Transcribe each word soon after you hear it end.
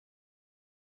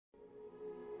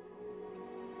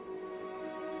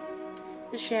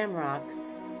The shamrock.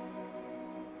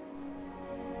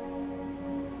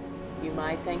 You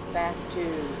might think back to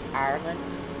Ireland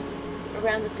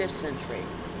around the 5th century.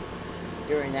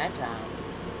 During that time,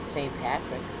 St.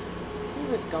 Patrick, he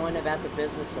was going about the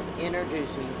business of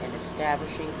introducing and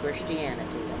establishing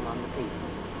Christianity among the people.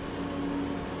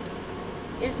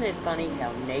 Isn't it funny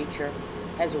how nature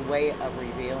has a way of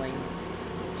revealing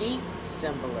deep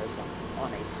symbolism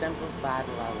on a simplified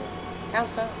level? How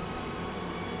so?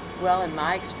 Well, in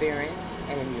my experience,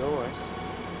 and in yours,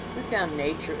 we found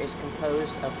nature is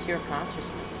composed of pure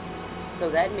consciousness. So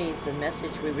that means the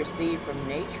message we receive from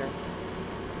nature,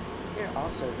 they're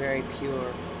also very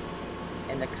pure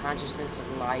in the consciousness of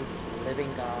life, living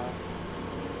God.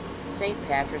 St.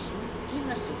 Patrick, he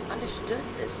must have understood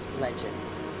this legend.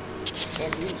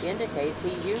 And he indicates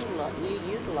he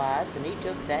utilized and he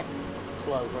took that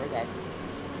clover, that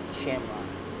shamrock,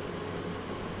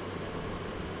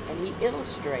 and he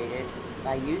illustrated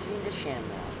by using the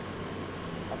shamrock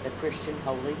of the Christian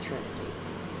Holy Trinity.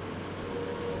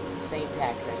 St.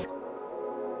 Patrick.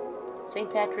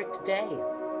 St. Patrick's Day.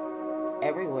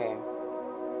 Everywhere.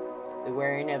 The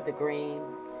wearing of the green,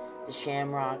 the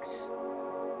shamrocks,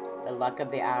 the luck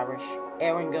of the Irish,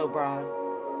 Erin go bragh.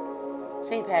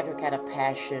 St. Patrick had a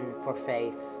passion for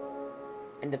faith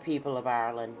in the people of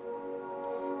Ireland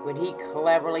when he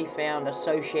cleverly found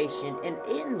association in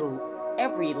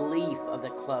every leaf of the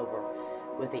clover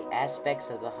with the aspects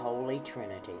of the Holy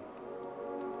Trinity.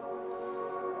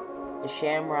 The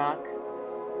shamrock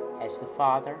as the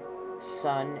Father,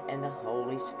 Son, and the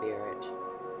Holy Spirit.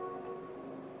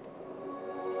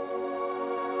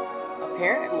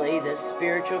 Apparently, the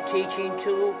spiritual teaching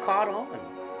tool caught on,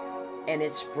 and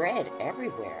it spread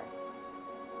everywhere.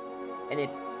 And it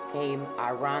became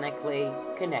ironically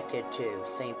connected to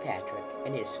St. Patrick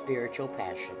and his spiritual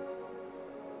passion.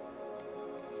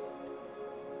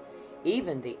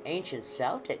 Even the ancient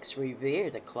Celtics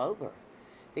revered the clover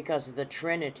because of the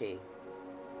Trinity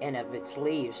and of its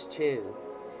leaves too.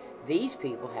 These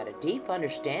people had a deep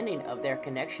understanding of their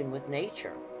connection with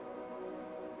nature.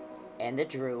 And the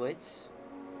Druids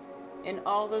and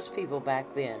all those people back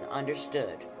then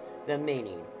understood the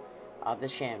meaning of the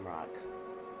shamrock.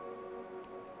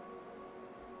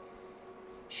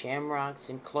 Shamrocks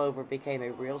and clover became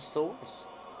a real source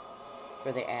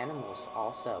for the animals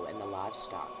also and the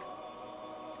livestock.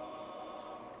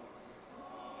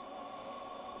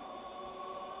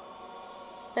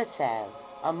 Let's have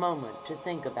a moment to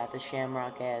think about the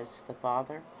shamrock as the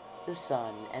Father, the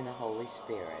Son, and the Holy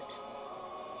Spirit.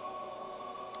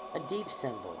 A deep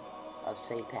symbol of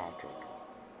St. Patrick.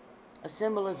 A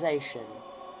symbolization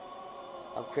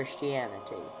of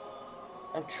Christianity,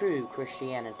 of true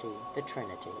Christianity, the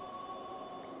Trinity.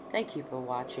 Thank you for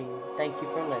watching. Thank you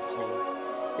for listening.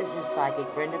 This is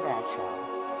Psychic Brenda Bradshaw,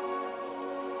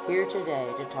 here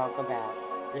today to talk about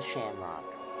the shamrock.